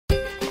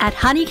At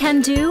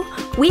Honey-Can-Do,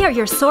 we are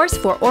your source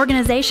for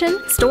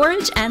organization,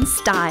 storage, and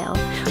style.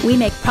 We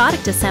make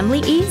product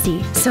assembly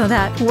easy so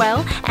that,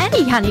 well,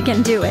 any honey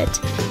can do it.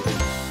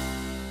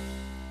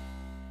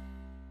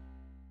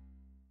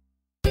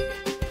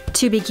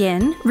 To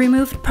begin,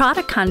 remove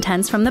product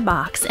contents from the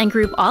box and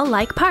group all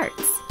like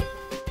parts.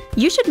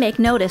 You should make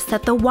notice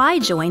that the Y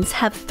joints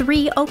have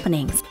 3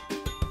 openings,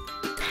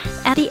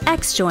 and the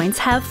X joints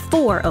have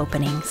 4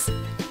 openings,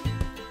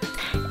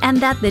 and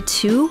that the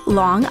 2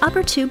 long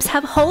upper tubes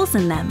have holes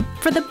in them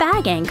for the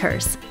bag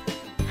anchors.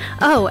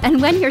 Oh,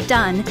 and when you're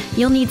done,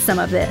 you'll need some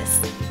of this.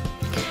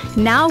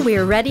 Now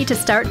we're ready to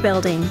start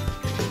building.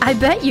 I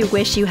bet you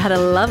wish you had a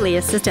lovely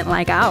assistant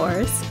like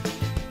ours.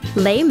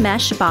 Lay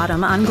mesh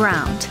bottom on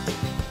ground.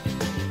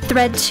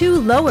 Thread 2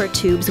 lower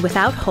tubes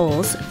without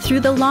holes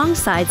through the long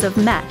sides of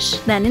mesh,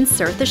 then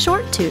insert the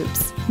short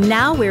tubes.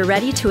 Now we're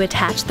ready to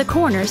attach the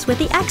corners with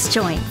the X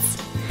joints.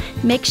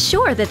 Make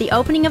sure that the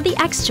opening of the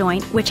X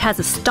joint, which has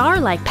a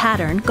star-like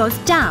pattern, goes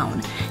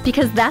down,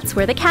 because that's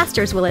where the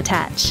casters will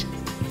attach.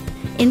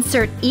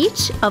 Insert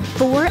each of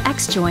 4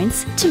 X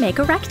joints to make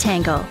a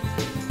rectangle.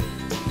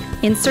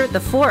 Insert the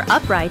 4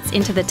 uprights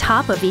into the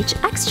top of each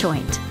X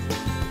joint.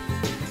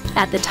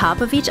 At the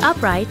top of each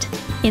upright,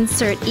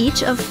 insert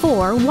each of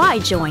 4 Y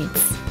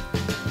joints.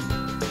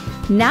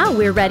 Now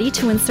we're ready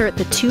to insert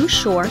the 2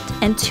 short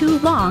and 2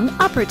 long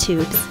upper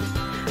tubes.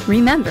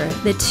 Remember,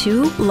 the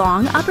 2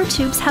 long upper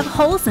tubes have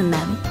holes in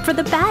them for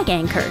the bag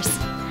anchors.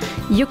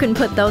 You can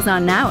put those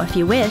on now if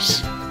you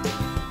wish.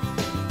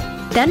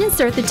 Then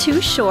insert the 2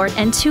 short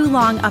and 2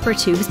 long upper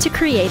tubes to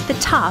create the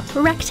top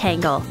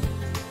rectangle.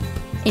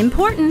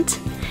 Important!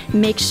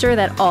 Make sure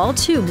that all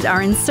tubes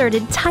are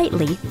inserted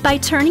tightly by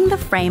turning the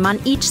frame on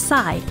each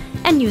side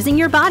and using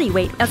your body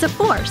weight as a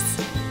force.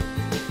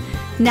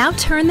 Now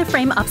turn the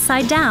frame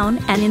upside down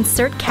and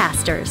insert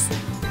casters,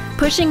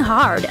 pushing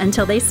hard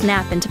until they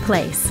snap into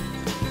place.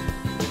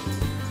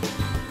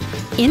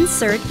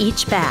 Insert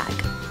each bag.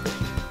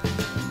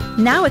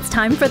 Now it's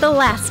time for the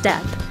last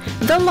step,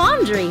 the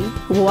laundry.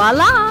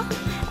 Voila!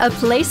 A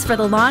place for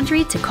the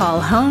laundry to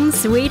call home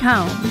sweet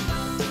home.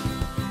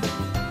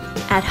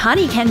 At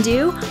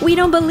Honey-Can-Do, we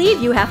don't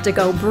believe you have to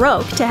go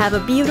broke to have a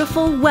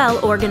beautiful,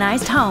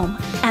 well-organized home.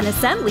 And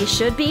assembly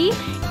should be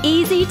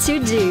easy to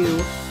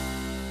do.